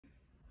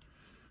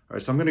All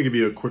right, so I'm going to give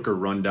you a quicker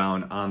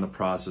rundown on the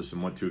process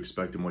and what to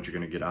expect and what you're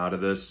going to get out of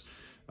this.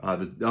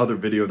 The other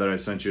video that I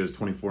sent you is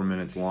 24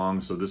 minutes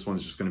long, so this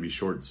one's just going to be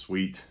short and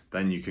sweet.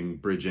 Then you can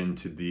bridge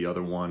into the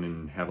other one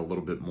and have a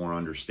little bit more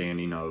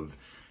understanding of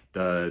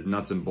the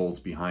nuts and bolts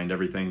behind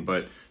everything,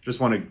 but just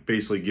want to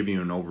basically give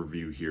you an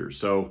overview here.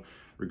 So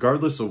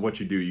regardless of what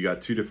you do, you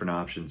got two different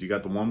options. You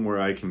got the one where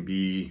I can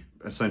be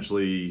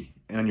essentially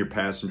on your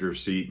passenger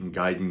seat and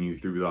guiding you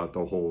throughout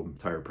the whole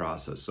entire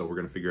process. So we're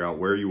going to figure out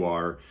where you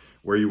are,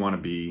 where you want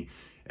to be,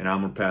 and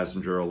I'm a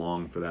passenger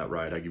along for that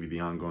ride. I give you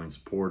the ongoing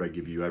support. I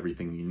give you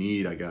everything you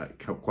need. I got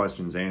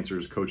questions,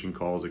 answers, coaching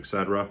calls,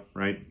 etc.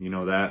 Right? You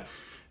know that.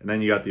 And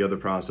then you got the other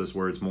process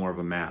where it's more of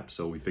a map.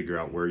 So we figure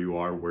out where you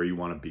are, where you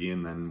want to be,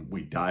 and then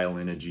we dial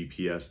in a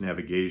GPS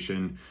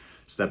navigation,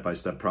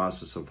 step-by-step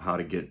process of how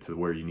to get to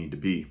where you need to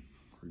be.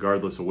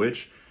 Regardless of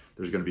which,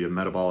 there's going to be a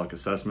metabolic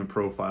assessment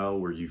profile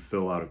where you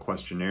fill out a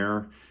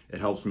questionnaire. It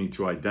helps me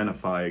to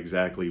identify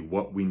exactly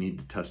what we need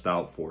to test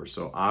out for.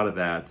 So out of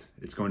that,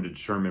 it's going to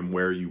determine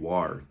where you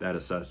are, that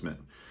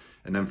assessment.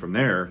 And then from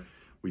there,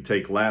 we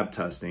take lab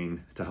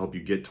testing to help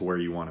you get to where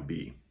you want to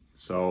be.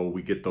 So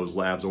we get those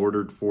labs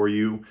ordered for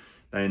you,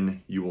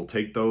 then you will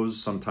take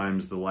those.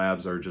 Sometimes the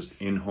labs are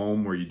just in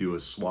home where you do a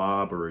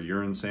swab or a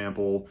urine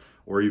sample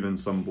or even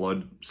some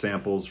blood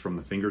samples from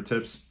the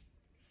fingertips.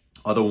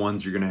 Other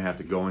ones you're gonna have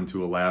to go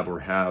into a lab or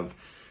have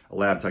a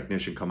lab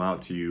technician come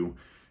out to you.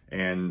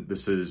 And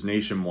this is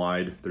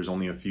nationwide. There's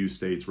only a few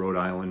states, Rhode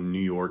Island and New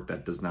York,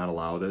 that does not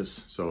allow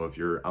this. So if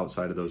you're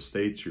outside of those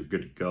states, you're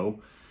good to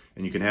go.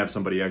 And you can have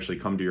somebody actually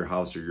come to your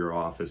house or your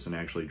office and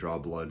actually draw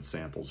blood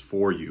samples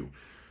for you.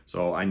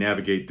 So I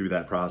navigate through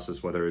that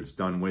process, whether it's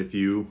done with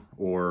you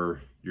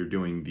or you're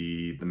doing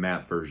the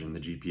map version, the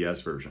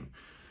GPS version.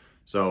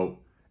 So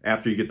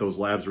after you get those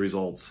labs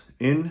results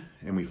in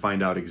and we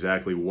find out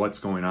exactly what's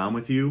going on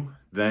with you,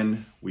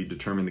 then we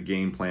determine the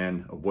game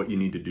plan of what you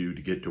need to do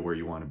to get to where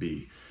you want to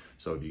be.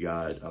 So if you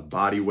got a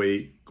body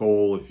weight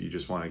goal, if you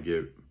just want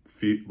to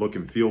look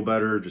and feel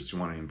better, just you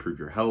want to improve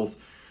your health,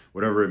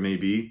 whatever it may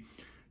be,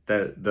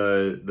 that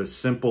the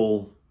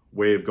simple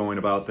way of going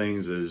about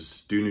things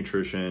is do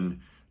nutrition,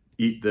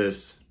 eat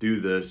this, do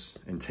this,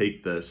 and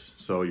take this.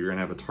 So you're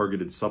gonna have a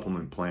targeted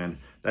supplement plan.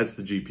 That's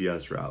the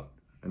GPS route.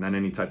 And then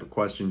any type of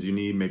questions you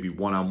need, maybe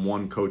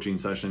one-on-one coaching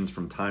sessions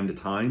from time to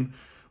time,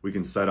 we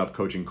can set up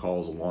coaching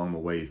calls along the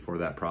way for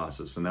that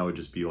process. And that would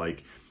just be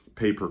like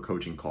pay per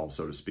coaching call,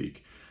 so to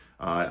speak.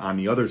 On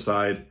the other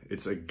side,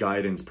 it's a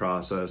guidance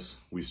process.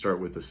 We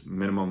start with a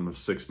minimum of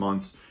 6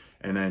 months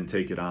and then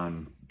take it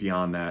on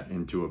beyond that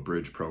into a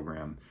bridge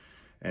program.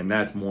 And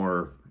that's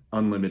more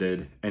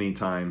unlimited,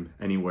 anytime,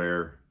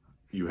 anywhere.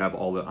 You have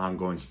all the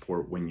ongoing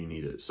support when you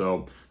need it.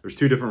 So there's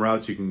two different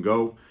routes you can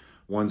go.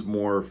 One's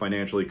more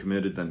financially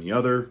committed than the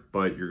other,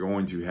 but you're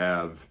going to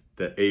have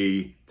the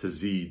A to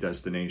Z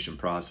destination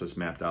process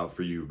mapped out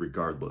for you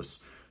regardless.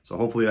 So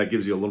hopefully that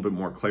gives you a little bit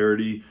more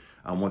clarity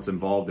on what's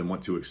involved and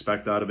what to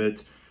expect out of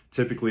it.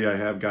 Typically, I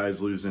have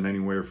guys losing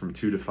anywhere from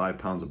 2 to 5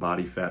 pounds of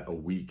body fat a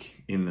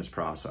week in this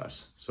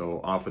process.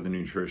 So off of the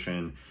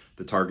nutrition,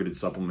 the targeted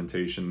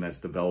supplementation that's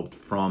developed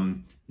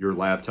from your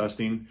lab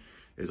testing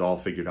is all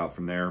figured out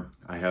from there.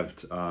 I have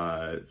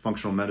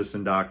functional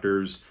medicine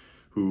doctors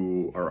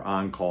who are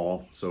on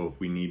call, so if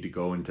we need to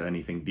go into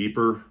anything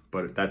deeper,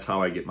 but that's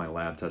how I get my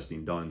lab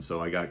testing done.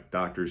 So I got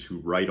doctors who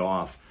write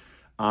off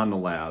on the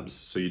labs,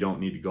 so you don't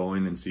need to go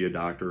in and see a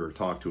doctor or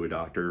talk to a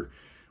doctor.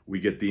 We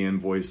get the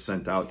invoice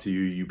sent out to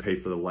you, you pay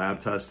for the lab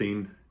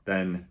testing,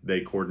 then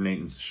they coordinate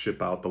and ship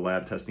out the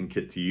lab testing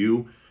kit to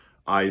you.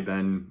 I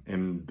then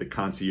am the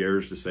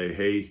concierge to say,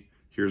 hey,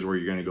 here's where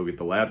you're gonna go get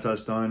the lab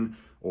test done,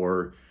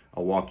 or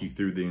I'll walk you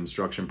through the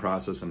instruction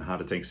process on how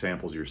to take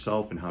samples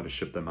yourself and how to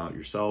ship them out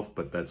yourself,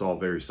 but that's all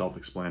very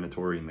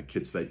self-explanatory in the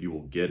kits that you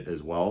will get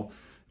as well.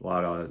 A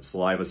lot of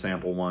saliva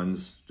sample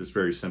ones, just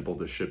very simple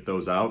to ship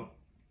those out.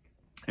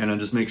 And then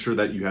just make sure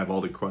that you have all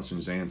the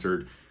questions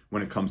answered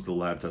when it comes to the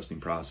lab testing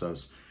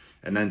process.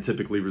 And then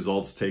typically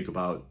results take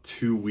about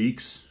 2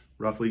 weeks,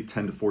 roughly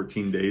 10 to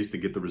 14 days to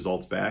get the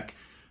results back.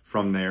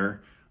 From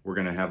there, we're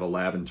gonna have a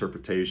lab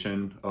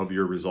interpretation of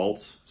your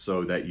results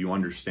so that you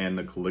understand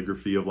the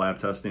calligraphy of lab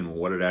testing and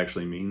what it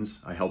actually means.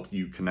 I help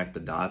you connect the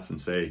dots and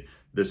say,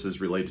 this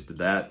is related to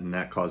that and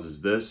that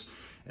causes this,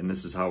 and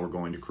this is how we're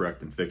going to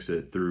correct and fix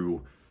it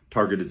through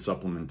targeted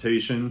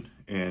supplementation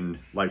and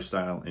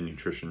lifestyle and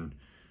nutrition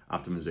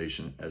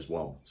optimization as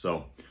well.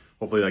 So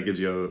hopefully that gives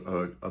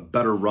you a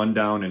better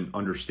rundown and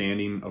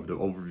understanding of the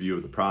overview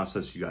of the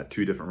process. You got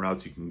two different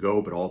routes you can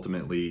go, but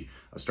ultimately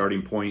a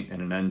starting point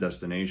and an end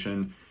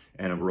destination,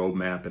 and a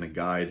roadmap and a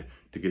guide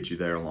to get you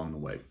there along the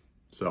way.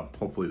 So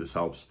hopefully this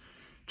helps.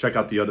 Check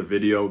out the other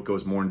video. It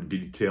goes more into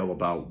detail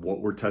about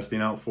what we're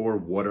testing out for,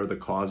 what are the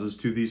causes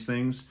to these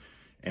things,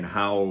 and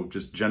how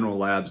just general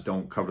labs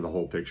don't cover the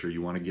whole picture.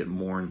 You want to get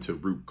more into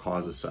root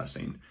cause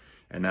assessing,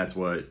 and that's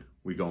what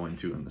we go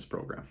into in this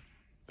program.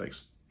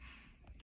 Thanks.